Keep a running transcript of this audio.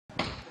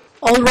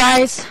All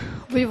rise.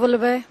 We will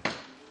obey.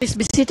 Please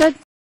be seated.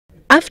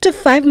 After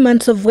 5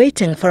 months of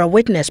waiting for a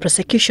witness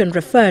prosecution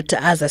referred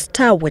to as a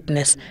star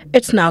witness,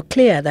 it's now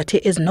clear that he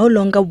is no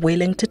longer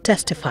willing to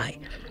testify.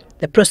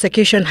 The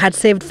prosecution had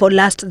saved for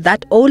last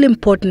that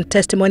all-important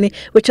testimony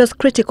which was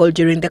critical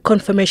during the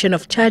confirmation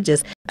of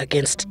charges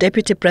against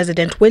Deputy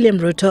President William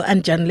Ruto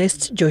and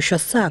journalist Joshua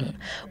Sang.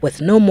 With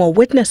no more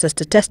witnesses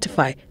to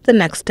testify, the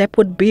next step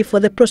would be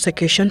for the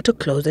prosecution to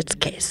close its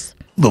case.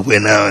 But we're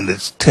now in the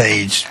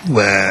stage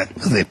where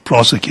the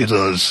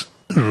prosecutor's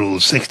Rule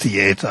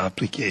 68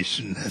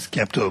 application has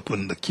kept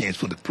open the case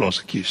for the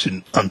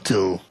prosecution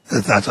until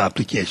that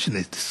application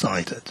is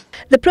decided.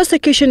 The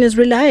prosecution is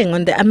relying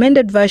on the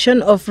amended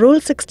version of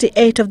Rule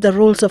 68 of the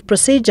Rules of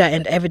Procedure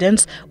and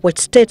Evidence, which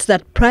states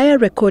that prior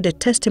recorded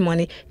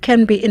testimony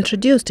can be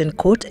introduced in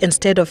court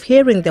instead of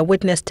hearing the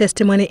witness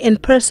testimony in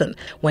person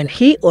when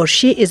he or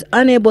she is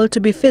unable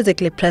to be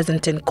physically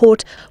present in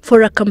court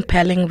for a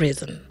compelling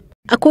reason.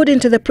 According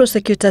to the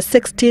prosecutor,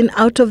 16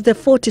 out of the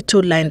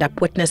 42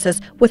 lined-up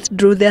witnesses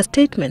withdrew their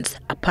statements,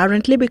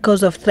 apparently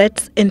because of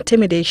threats,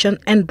 intimidation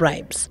and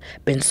bribes.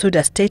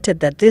 Bensouda stated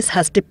that this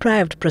has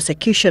deprived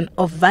prosecution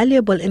of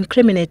valuable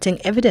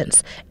incriminating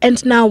evidence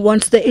and now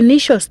wants the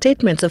initial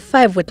statements of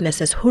 5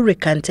 witnesses who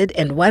recanted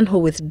and 1 who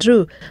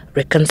withdrew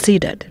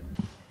reconsidered.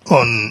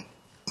 On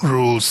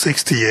Rule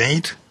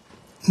 68,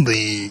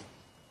 the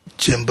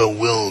chamber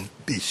will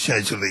be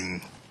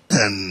scheduling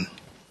an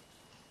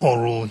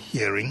oral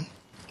hearing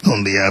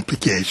on the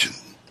application,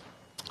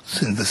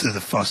 since this is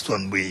the first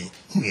one we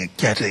are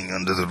getting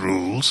under the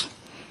rules,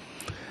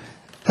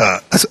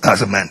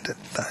 as amended,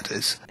 that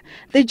is.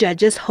 The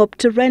judges hope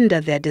to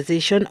render their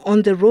decision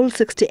on the Rule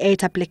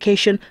 68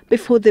 application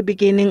before the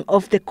beginning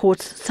of the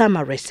court's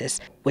summer recess,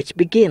 which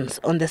begins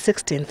on the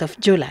 16th of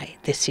July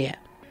this year.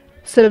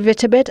 Sylvia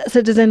Tibet,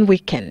 Citizen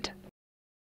Weekend.